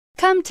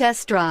Come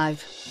test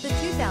drive the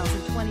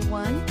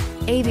 2021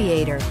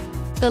 Aviator.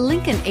 The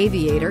Lincoln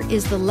Aviator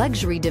is the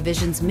luxury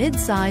division's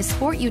mid-size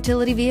sport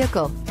utility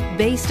vehicle.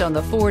 Based on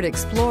the Ford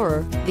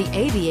Explorer, the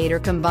Aviator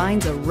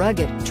combines a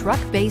rugged,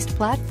 truck-based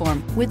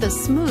platform with a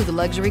smooth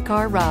luxury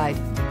car ride.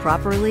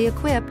 Properly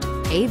equipped,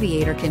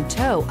 Aviator can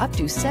tow up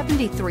to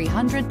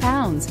 7,300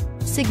 pounds,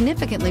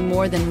 significantly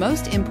more than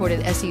most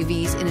imported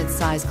SUVs in its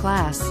size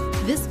class.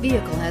 This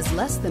vehicle has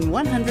less than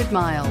 100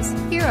 miles.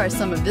 Here are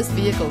some of this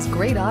vehicle's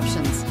great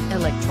options: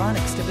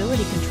 electronic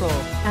stability control,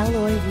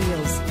 alloy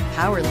wheels,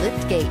 power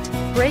lift gate,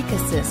 brake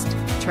assist,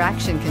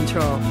 traction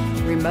control,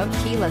 remote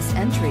keyless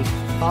entry,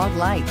 fog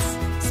lights,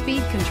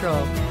 speed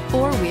control,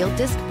 four-wheel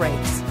disc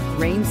brakes,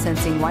 rain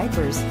sensing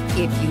wipers.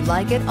 If you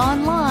like it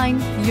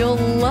online, you'll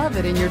love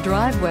it in your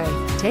driveway.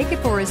 Take it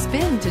for a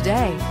spin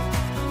today.